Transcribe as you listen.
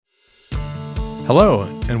Hello,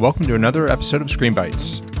 and welcome to another episode of Screen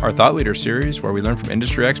Bites, our thought leader series where we learn from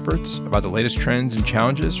industry experts about the latest trends and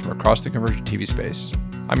challenges from across the convergent TV space.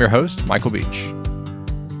 I'm your host, Michael Beach.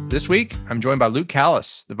 This week, I'm joined by Luke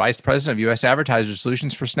Callis, the Vice President of U.S. Advertiser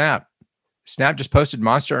Solutions for Snap. Snap just posted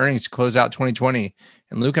monster earnings to close out 2020,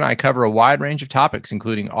 and Luke and I cover a wide range of topics,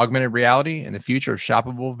 including augmented reality and the future of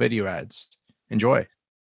shoppable video ads. Enjoy.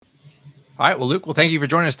 All right, well, Luke, thank you for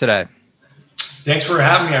joining us today. Thanks for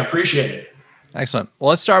having me. I appreciate it. Excellent. Well,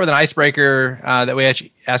 let's start with an icebreaker that we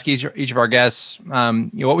ask each of our guests.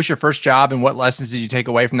 What was your first job, and what lessons did you take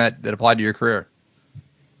away from that applied to your career?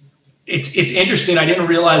 It's interesting. I didn't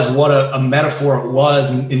realize what a metaphor it was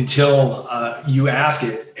until you asked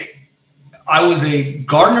it. I was a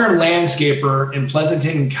gardener landscaper in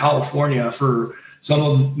Pleasanton, California, for some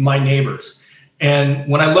of my neighbors. And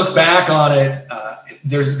when I look back on it,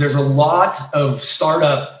 there's a lot of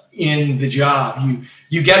startup in the job.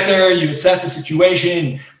 You get there, you assess the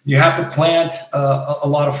situation, you have to plant a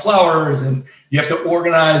lot of flowers, and you have to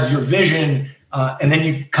organize your vision, and then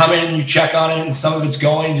you come in and you check on it, and some of it's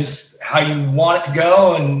going just how you want it to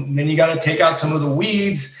go, and then you got to take out some of the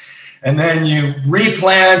weeds, and then you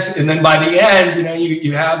replant, and then by the end,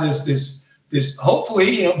 you have this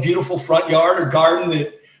hopefully beautiful front yard or garden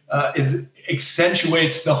that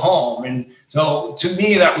accentuates the home. And so to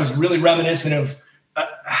me, that was really reminiscent of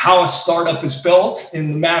how a startup is built,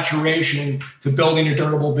 in the maturation to building a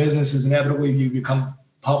durable business as inevitably you become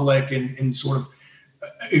public and sort of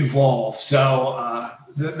evolve. So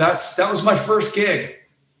that was my first gig.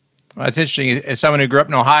 Well, that's interesting. As someone who grew up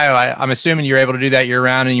in Ohio, I'm assuming you're able to do that year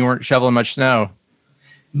round and you weren't shoveling much snow.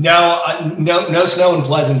 No snow in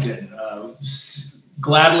Pleasanton.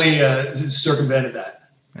 Gladly circumvented that.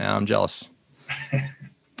 Yeah, I'm jealous.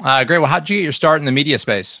 Great. Well, how'd you get your start in the media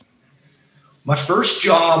space? My first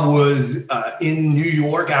job was in New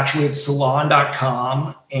York, actually at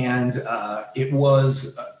Salon.com. And it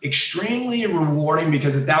was extremely rewarding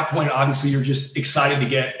because at that point, obviously, you're just excited to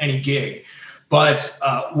get any gig. But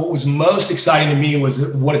what was most exciting to me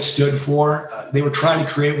was what it stood for. They were trying to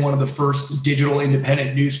create one of the first digital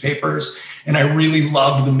independent newspapers. And I really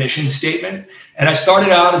loved the mission statement. And I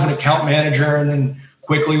started out as an account manager, and then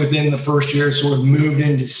quickly within the first year, sort of moved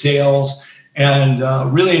into sales, and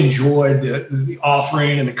really enjoyed the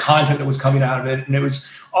offering and the content that was coming out of it. And it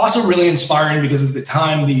was also really inspiring because at the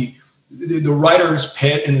time, the writers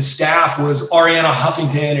pit and the staff was Arianna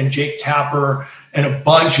Huffington and Jake Tapper and a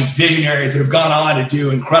bunch of visionaries that have gone on to do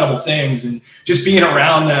incredible things. And just being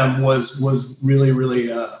around them was really, really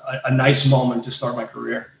a nice moment to start my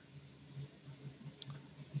career.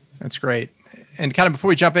 That's great. And kind of before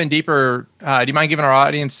we jump in deeper, do you mind giving our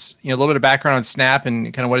audience a little bit of background on Snap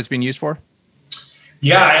and kind of what it's being used for?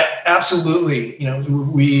 Yeah, absolutely.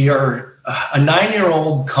 We are a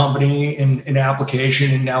 9-year-old company in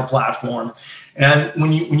application and now platform. And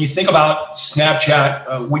when you think about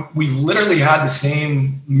Snapchat, we've literally had the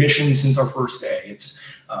same mission since our first day. It's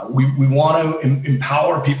we want to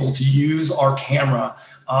empower people to use our camera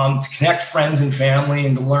to connect friends and family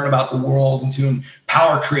and to learn about the world and to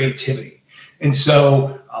empower creativity. And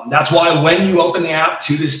so that's why when you open the app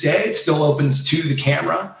to this day, it still opens to the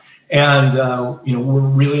camera. And, we're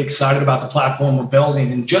really excited about the platform we're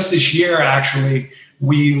building. And just this year, actually,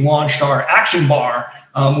 we launched our action bar,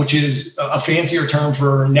 which is a fancier term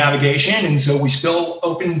for navigation. And so we still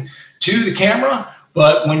open to the camera,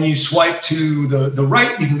 but when you swipe to the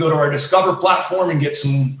right, you can go to our Discover platform and get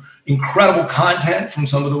some incredible content from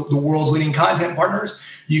some of the world's leading content partners.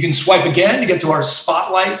 You can swipe again to get to our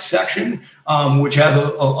Spotlight section, which has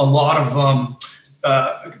a lot of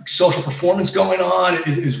social performance going on,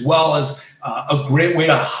 as well as a great way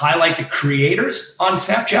to highlight the creators on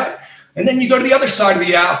Snapchat. And then you go to the other side of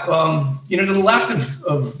the app, to the left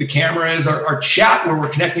of the camera is our chat, where we're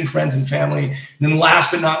connecting friends and family. And then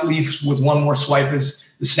last but not least, with one more swipe, is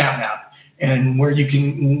the Snap app, and where you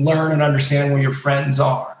can learn and understand where your friends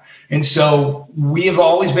are. And so we have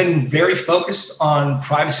always been very focused on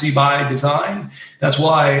privacy by design. That's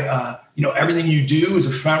why everything you do is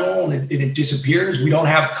ephemeral and it disappears. We don't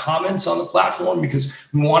have comments on the platform because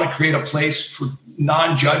we want to create a place for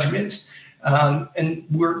non-judgment. And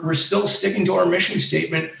we're still sticking to our mission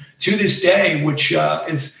statement to this day, which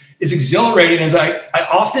is exhilarating, as I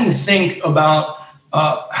often think about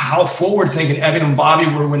how forward-thinking Evan and Bobby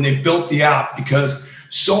were when they built the app, because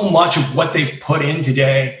so much of what they've put in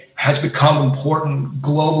today has become important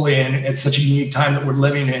globally, and it's such a unique time that we're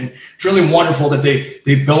living in. It's really wonderful that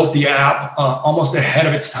they built the app almost ahead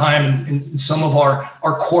of its time, and some of our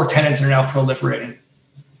core tenets are now proliferating.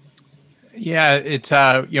 Yeah, it's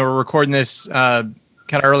we're recording this kind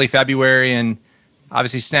of early February, and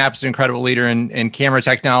obviously Snap's an incredible leader in camera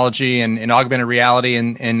technology and augmented reality.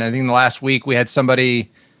 And I think in the last week we had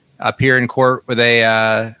somebody appear in court with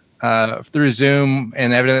a through Zoom,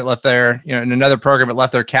 and evidently left their, in another program, it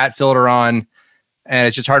left their cat filter on. And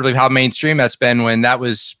it's just hard to believe how mainstream that's been when that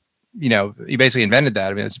was, he basically invented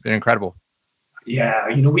that. I mean, it's been incredible. Yeah.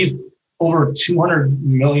 We've over 200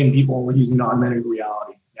 million people using augmented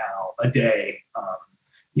reality now a day.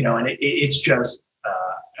 And it's just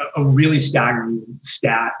a really staggering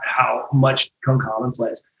stat how much become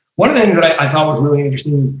commonplace. One of the things that I thought was really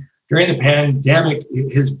interesting during the pandemic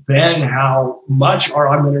has been how much our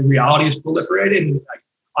augmented reality has proliferated. And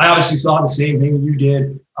I obviously saw the same thing you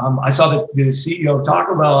did. I saw that the CEO of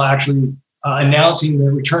Taco Bell actually announcing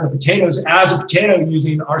the return of potatoes as a potato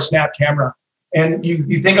using our Snap camera. And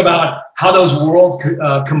you think about how those worlds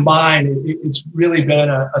combine. It's really been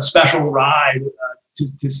a special ride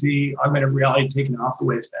to see augmented reality taking off the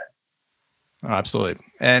way it's been. Oh, absolutely.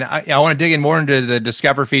 And I want to dig in more into the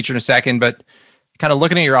Discover feature in a second, but kind of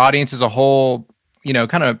looking at your audience as a whole,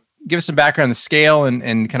 kind of give us some background on the scale and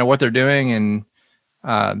kind of what they're doing, and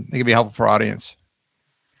it could be helpful for our audience.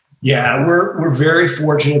 Yeah, we're very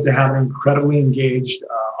fortunate to have an incredibly engaged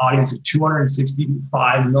audience of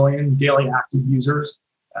 265 million daily active users.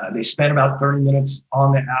 They spend about 30 minutes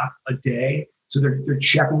on the app a day. So they're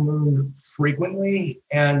checking them frequently,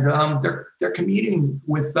 and they're commuting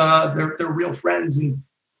with their real friends and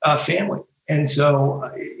family. And so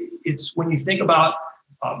it's when you think about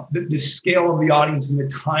the scale of the audience and the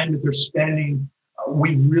time that they're spending,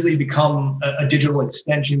 we've really become a digital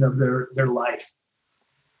extension of their life.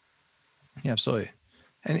 Yeah, absolutely.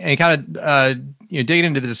 And kind of digging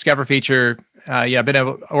into the Discover feature. I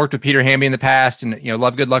worked with Peter Hamby in the past, and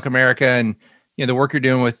love Good Luck America, and the work you're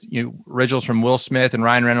doing with originals from Will Smith and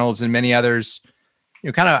Ryan Reynolds and many others.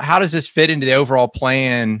 Kind of how does this fit into the overall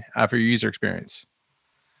plan for your user experience?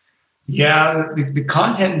 Yeah, the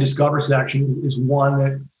content and Discover section is one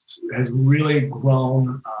that has really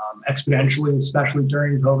grown exponentially, especially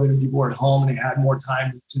during COVID, and people were at home and they had more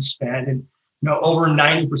time to spend. And over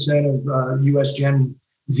 90% of U.S. Gen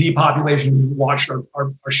Z population watched our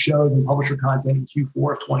shows and published our content in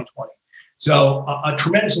Q4 of 2020. So a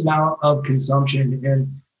tremendous amount of consumption.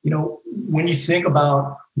 And, when you think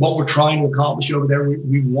about what we're trying to accomplish over there,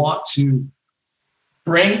 we want to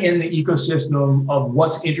bring in the ecosystem of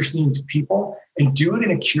what's interesting to people and do it in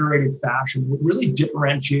a curated fashion. What really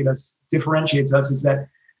differentiates us is that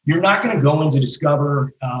you're not going to go into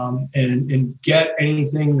Discover and get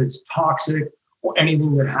anything that's toxic or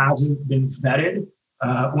anything that hasn't been vetted.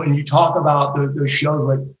 When you talk about those shows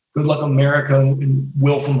like Good Luck America and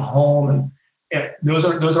Will from Home, and those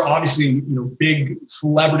are obviously big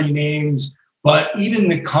celebrity names, but even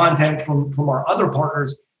the content from our other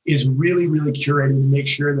partners is really, really curated to make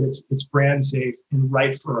sure that it's brand safe and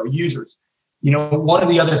right for our users. One of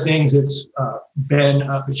the other things that's been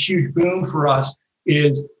a huge boom for us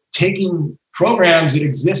is taking programs that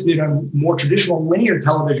existed on more traditional linear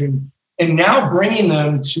television and now bringing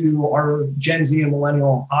them to our Gen Z and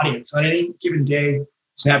millennial audience. On any given day,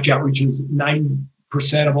 Snapchat reaches 90%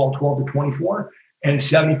 of all 12 to 24 and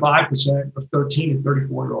 75% of 13 to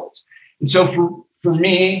 34-year-olds. And so for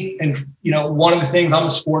me, and one of the things, I'm a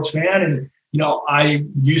sports fan, and I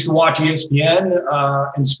used to watch ESPN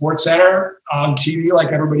and SportsCenter on TV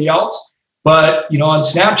like everybody else. But on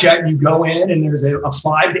Snapchat, you go in and there's a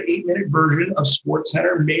 5 to 8 minute version of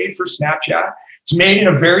SportsCenter made for Snapchat. It's made in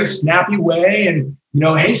a very snappy way, and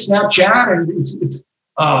hey Snapchat, and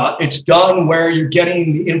it's done where you're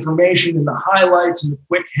getting the information and the highlights and the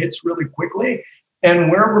quick hits really quickly.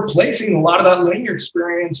 And we're replacing a lot of that linear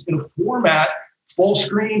experience in a format, full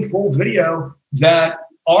screen, full video, that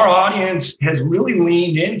our audience has really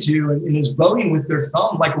leaned into and is voting with their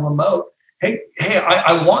thumb like a remote. Hey,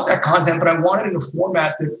 I want that content, but I want it in a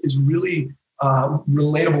format that is really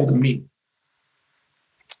relatable to me.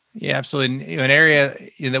 Yeah, absolutely. An area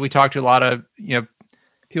that we talk to a lot of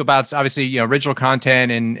people about is obviously original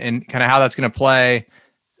content and kind of how that's going to play.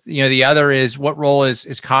 The other is what role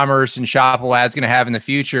is commerce and shoppable ads going to have in the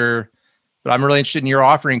future. But I'm really interested in your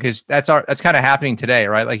offering because that's kind of happening today,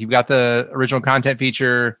 right? Like you've got the original content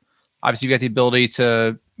feature. Obviously, you've got the ability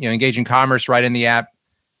to engage in commerce right in the app.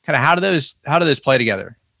 Kind of how do those play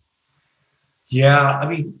together? Yeah, I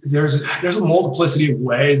mean, there's a multiplicity of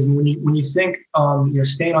ways, and when you think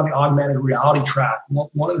staying on the augmented reality track,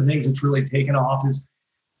 one of the things that's really taken off is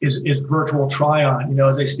virtual try-on.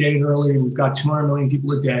 As I stated earlier, we've got 200 million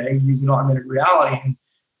people a day using augmented reality,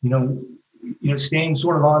 and staying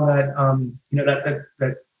sort of on that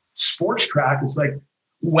that sports track. It's like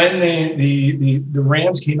when the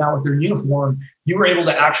Rams came out with their uniform, you were able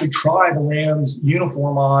to actually try the Rams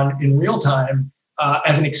uniform on in real time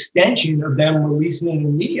as an extension of them releasing it in the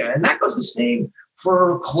media. And that goes the same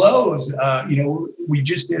for clothes. We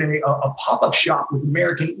just did a pop-up shop with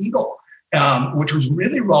American Eagle, which was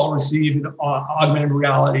really well received in augmented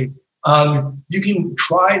reality. You can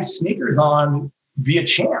try sneakers on via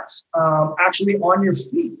Champs, actually on your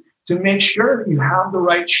feet to make sure that you have the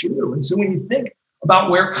right shoe. And so when you think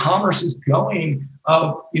about where commerce is going,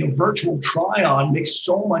 virtual try-on makes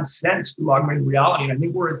so much sense through augmented reality. And I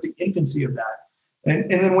think we're at the infancy of that.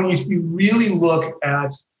 And then when you really look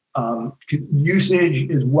at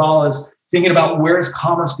usage as well as thinking about where is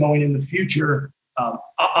commerce going in the future,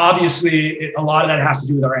 obviously a lot of that has to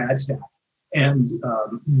do with our ad stack and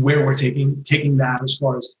where we're taking that as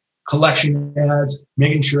far as collection ads,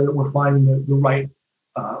 making sure that we're finding the right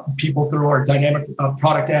people through our dynamic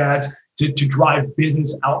product ads to drive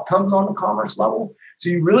business outcomes on the commerce level.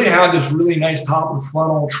 So you really have this really nice top of the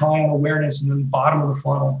funnel try on awareness, and then bottom of the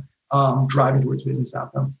funnel driving towards business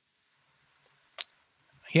outcome.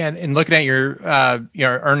 Yeah, and looking at your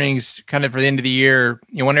earnings kind of for the end of the year,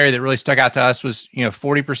 one area that really stuck out to us was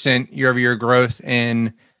 40% year-over-year growth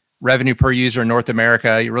in revenue per user in North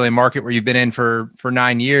America. You really a market where you've been in for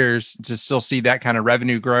 9 years. To still see that kind of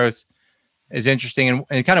revenue growth is interesting.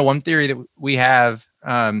 And kind of one theory that we have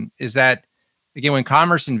is that, again, when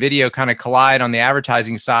commerce and video kind of collide on the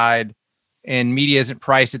advertising side, and media isn't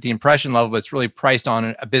priced at the impression level, but it's really priced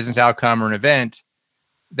on a business outcome or an event,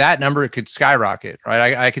 that number could skyrocket,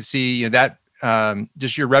 right? I could see that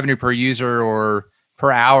just your revenue per user or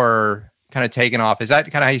per hour kind of taking off. Is that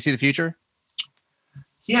kind of how you see the future?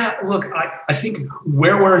 Yeah, look, I think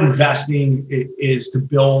where we're investing is to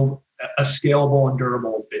build a scalable and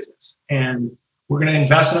durable business. And we're going to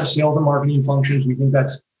invest in our sales and marketing functions. We think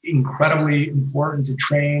that's incredibly important to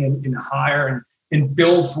train and hire and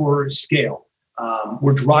build for scale.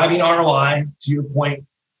 We're driving ROI, to your point,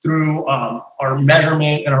 through our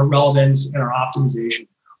measurement and our relevance and our optimization.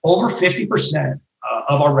 Over 50%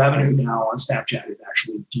 of our revenue now on Snapchat is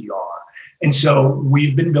actually DR. And so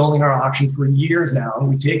we've been building our auction for years now, and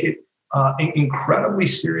we take it incredibly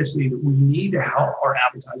seriously that we need to help our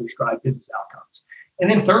advertisers drive business outcomes. And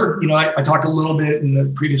then third, I talked a little bit in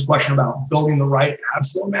the previous question about building the right ad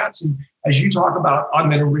formats. And as you talk about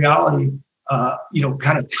augmented reality,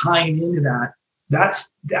 kind of tying into that,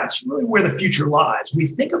 that's really where the future lies. We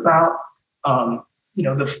think about,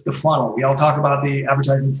 the funnel. We all talk about the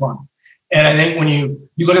advertising funnel. And I think when you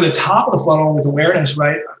look at the top of the funnel with awareness,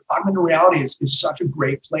 right, augmented reality is such a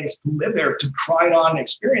great place to live there, to try it on and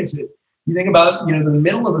experience it. You think about, the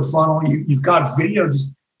middle of the funnel, you've got video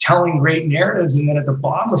just telling great narratives. And then at the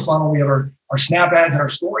bottom of the funnel, we have our Snap ads and our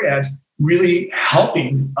story ads really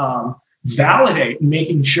helping validate and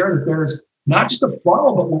making sure that there's not just a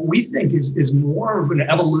funnel, but what we think is more of an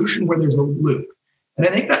evolution where there's a loop. And I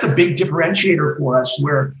think that's a big differentiator for us,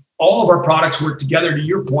 where all of our products work together, to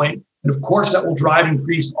your point. And of course, that will drive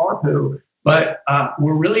increased ARPU. But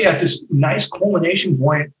we're really at this nice culmination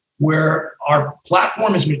point where our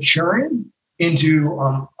platform is maturing into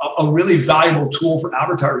a really valuable tool for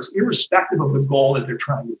advertisers, irrespective of the goal that they're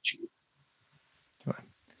trying to achieve.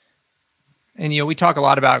 And, we talk a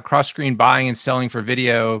lot about cross-screen buying and selling for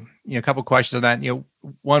video. A couple of questions on that.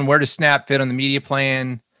 One, where does Snap fit on the media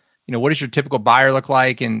plan? What does your typical buyer look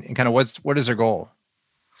like, and kind of what is their goal?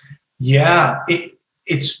 Yeah,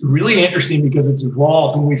 it's really interesting because it's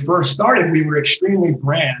evolved. When we first started, we were extremely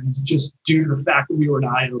brand, just due to the fact that we were an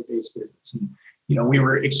IO-based business. And, we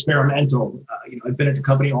were experimental. I've been at the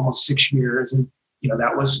company almost 6 years, and,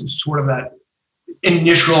 that was sort of that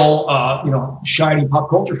initial, shiny pop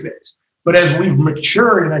culture phase. But as we've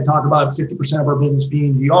matured, and I talk about 50% of our business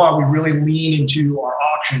being DR, we really lean into our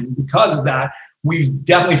auction. And because of that, we've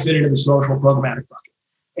definitely fit into the social programmatic bucket.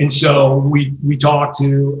 And so we talk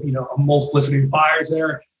to, a multiplicity of buyers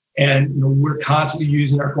there, and, we're constantly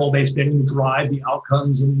using our goal-based bidding to drive the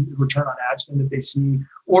outcomes and return on ad spend that they see,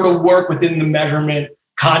 or to work within the measurement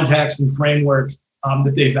context and framework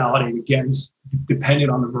that they validate against,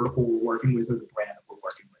 depending on the vertical we're working with or the brand that we're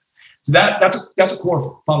working with. So that's a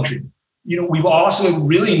core function. We've also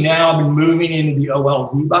really now been moving into the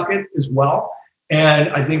OLV bucket as well. And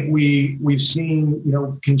I think we've seen,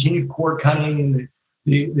 continued cord cutting and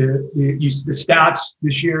the stats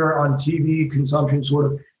this year on TV consumption sort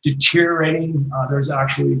of deteriorating. There's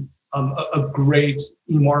actually a great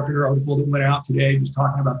eMarketer article that went out today just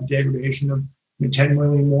talking about the degradation of 10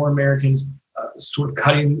 million more Americans sort of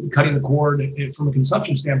cutting the cord from a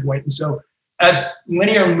consumption standpoint. And so as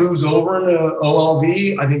linear moves over into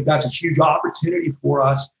OLV, I think that's a huge opportunity for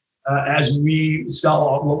us as we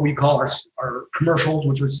sell what we call our commercials,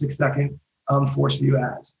 which are 6-second Force View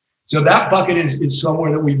ads. So that bucket is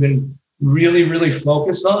somewhere that we've been really, really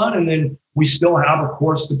focused on. And then we still have, of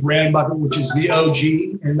course, the brand bucket, which is the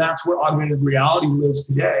OG, and that's where augmented reality lives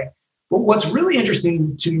today. But what's really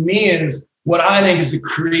interesting to me is what I think is the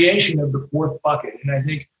creation of the fourth bucket. And I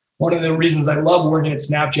think one of the reasons I love working at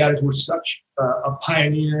Snapchat is we're such a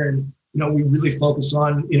pioneer, and we really focus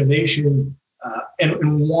on innovation.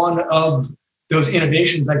 And one of those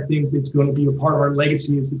innovations, I think, that's going to be a part of our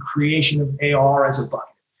legacy is the creation of AR as a bucket.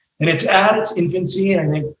 And it's at its infancy, and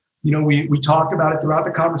I think we talked about it throughout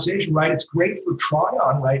the conversation, right? It's great for try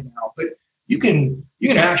on right now, but you can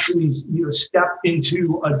actually step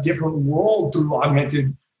into a different world through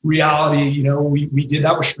augmented reality. We did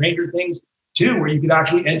that with Stranger Things too, where you could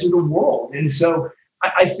actually enter the world. And so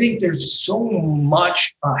I think there's so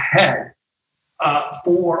much ahead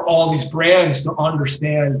for all these brands to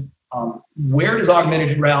understand where does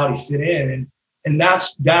augmented reality fit in, and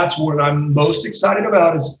that's what I'm most excited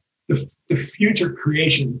about is the future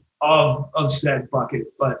creation of said bucket.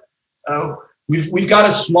 But we've got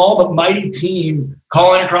a small but mighty team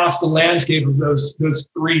calling across the landscape of those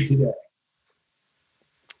three today.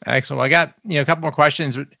 Excellent. Well, I got a couple more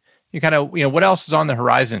questions. What else is on the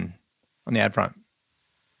horizon on the ad front?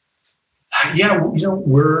 Yeah,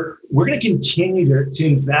 we're going to continue to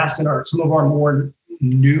invest in some of our more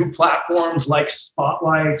new platforms like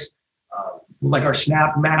Spotlight, like our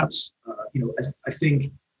Snap Maps. I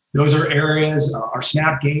think those are areas. Our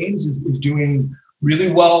Snap Games is doing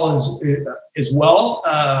really well as well.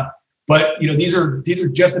 But these are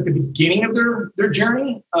just at the beginning of their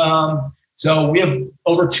journey. So we have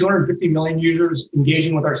over 250 million users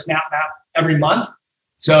engaging with our Snap Map every month.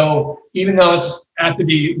 So even though it's at the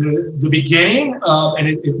beginning and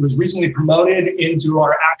it was recently promoted into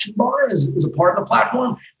our action bar as a part of the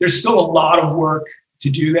platform, there's still a lot of work to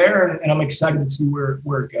do there, and I'm excited to see where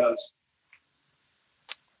it goes.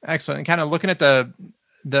 Excellent. And kind of looking at the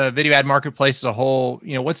video ad marketplace as a whole,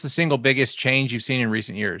 what's the single biggest change you've seen in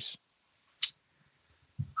recent years?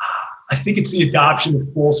 I think it's the adoption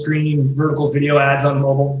of full screen vertical video ads on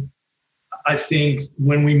mobile. I think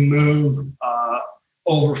when we move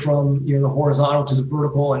over from the horizontal to the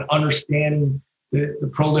vertical and understanding the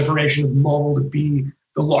proliferation of mobile to be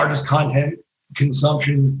the largest content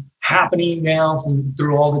consumption happening now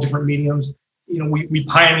through all the different mediums. We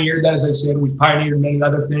pioneered that, as I said. We pioneered many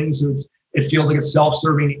other things. So it feels like a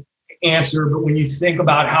self-serving answer. But when you think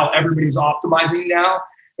about how everybody's optimizing now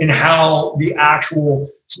and how the actual,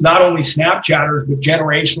 not only Snapchatters, but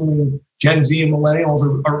generationally, Gen Z and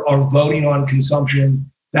millennials are voting on consumption,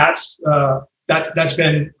 that's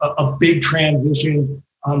been a big transition.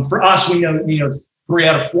 For us, we know 3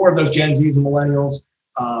 out of 4 of those Gen Zs and millennials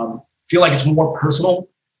feel like it's more personal.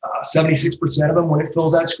 76% of them when it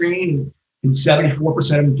fills that screen, and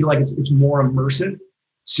 74% of them feel like it's more immersive.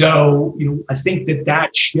 So, I think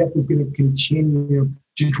that shift is going to continue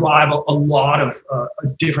to drive a lot of a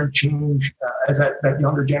different change as that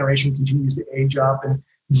younger generation continues to age up and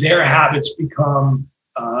their habits become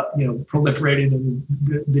proliferated and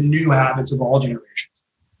the new habits of all generations.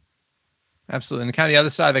 Absolutely. And kind of the other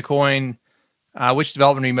side of the coin, which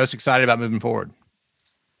development are you most excited about moving forward?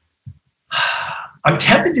 I'm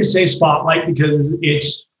tempted to say Spotlight because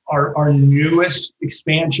it's our newest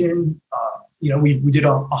expansion. We did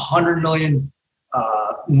 100 million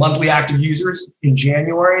monthly active users in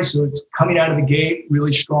January. So it's coming out of the gate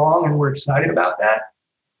really strong, and we're excited about that.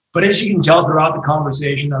 But as you can tell throughout the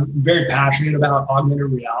conversation, I'm very passionate about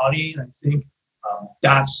augmented reality. And I think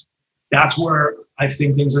that's where I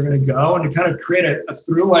think things are going to go. And to kind of create a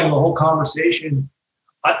through line of the whole conversation,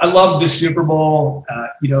 I love the Super Bowl,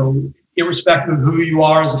 irrespective of who you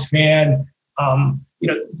are as a fan,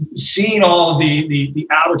 seeing all of the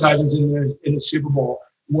advertisers in the Super Bowl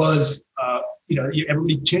was,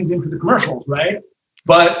 everybody tuned in for the commercials, right?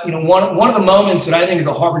 But one of the moments that I think is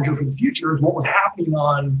a harbinger for the future is what was happening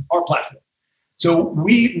on our platform. So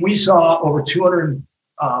we saw over 200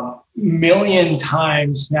 million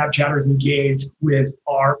times Snapchatters engaged with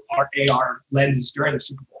our AR lenses during the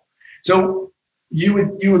Super Bowl. So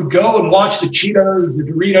you would go and watch the Cheetos, the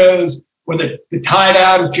Doritos, or the Tide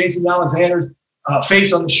ad with Jason Alexander's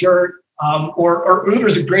face on the shirt, or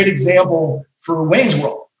Uber's a great example for Wayne's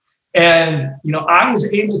World. And, I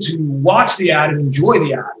was able to watch the ad and enjoy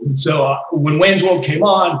the ad. And so when Wayne's World came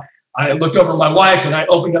on, I looked over at my wife and I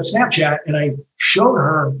opened up Snapchat and I showed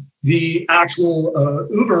her the actual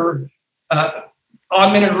Uber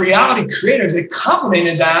augmented reality creative that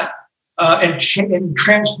complemented that and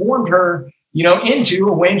transformed her, into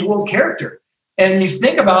a Wayne's World character. And you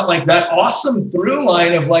think about like that awesome through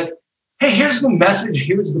line of like, hey, here's the message,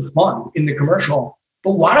 here's the fun in the commercial.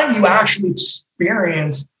 but why don't you actually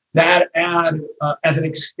experience that ad as an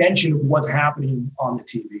extension of what's happening on the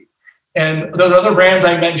TV? And those other brands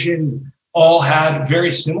I mentioned all had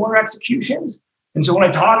very similar executions. And so when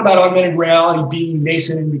I talk about augmented reality being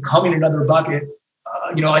nascent and becoming another bucket,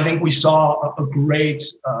 I think we saw a great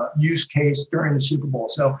use case during the Super Bowl.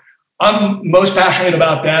 So I'm most passionate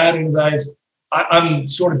about that. And guys, I'm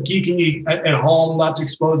sort of geeky at home, not to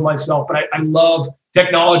expose myself, but I love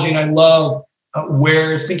technology and I love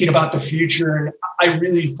where thinking about the future. And I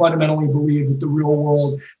really fundamentally believe that the real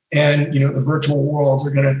world and, the virtual worlds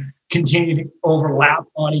are going to continue to overlap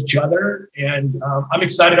on each other. And I'm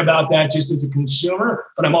excited about that just as a consumer,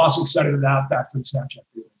 but I'm also excited about that for the Snapchat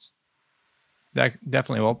business.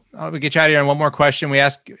 Definitely. Well, I'll get you out of here on one more question. We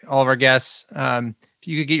ask all of our guests, if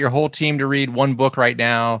you could get your whole team to read one book right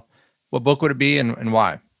now, what book would it be and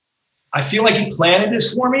why? I feel like you planted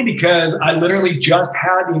this for me because I literally just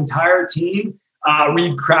had the entire team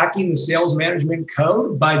read Cracking the Sales Management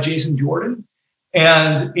Code by Jason Jordan.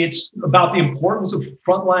 And it's about the importance of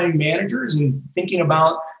frontline managers and thinking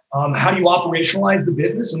about how do you operationalize the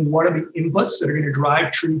business and what are the inputs that are going to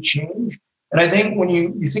drive true change. And I think when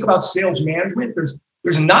you think about sales management, there's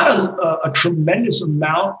not a tremendous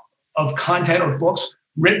amount of content or books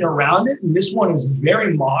written around it. And this one is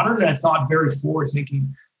very modern and I thought very forward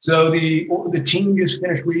thinking. So the team just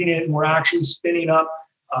finished reading it and we're actually spinning up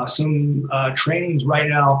some trainings right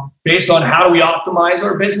now based on how do we optimize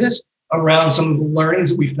our business around some of the learnings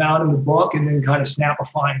that we found in the book and then kind of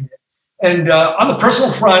snapifying it. And on the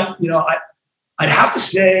personal front, I'd have to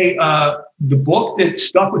say the book that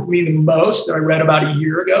stuck with me the most that I read about a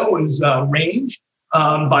year ago was Range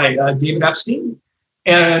by David Epstein.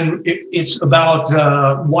 And it's about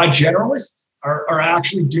why generalists are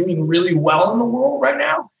actually doing really well in the world right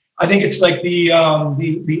now. I think it's like the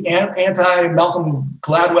anti-Malcolm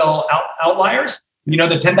Gladwell outliers,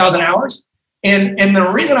 the 10,000 hours. And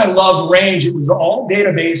the reason I love Range, it was all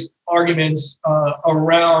database arguments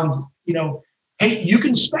around, hey, you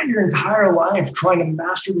can spend your entire life trying to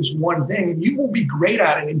master this one thing and you will be great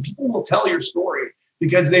at it. And people will tell your story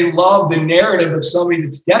because they love the narrative of somebody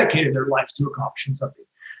that's dedicated their life to accomplishing something.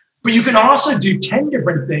 But you can also do 10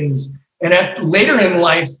 different things and later in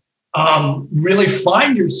life, really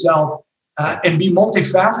find yourself and be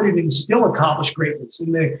multifaceted and still accomplish greatness.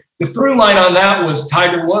 And the through line on that was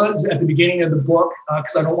Tiger Woods at the beginning of the book,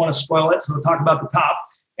 because I don't want to spoil it. So I'll talk about the top.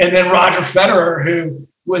 And then Roger Federer, who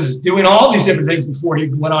was doing all these different things before he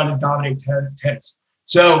went on to dominate tennis.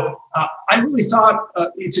 So I really thought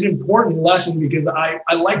it's an important lesson because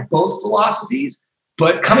I like both philosophies.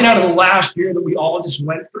 But coming out of the last year that we all just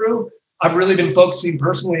went through, I've really been focusing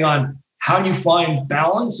personally on how you find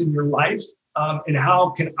balance in your life. And how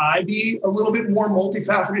can I be a little bit more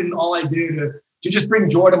multifaceted in all I do to just bring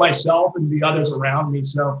joy to myself and the others around me.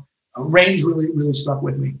 So Range really, really stuck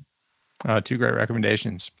with me. Two great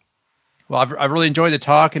recommendations. Well, I've really enjoyed the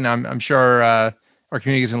talk and I'm sure our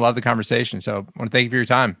community is going to love the conversation. So I want to thank you for your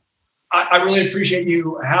time. I really appreciate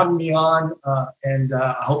you having me on and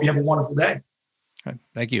I hope you have a wonderful day. Okay,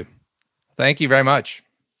 thank you. Thank you very much.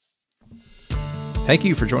 Thank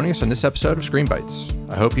you for joining us on this episode of Screen Bites.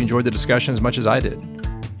 I hope you enjoyed the discussion as much as I did.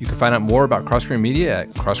 You can find out more about CrossScreen Media at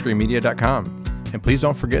crossscreenmedia.com. And please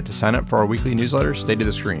don't forget to sign up for our weekly newsletter, State of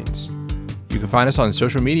the Screens. You can find us on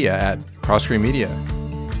social media at CrossScreen Media.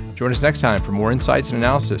 Join us next time for more insights and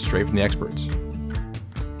analysis straight from the experts.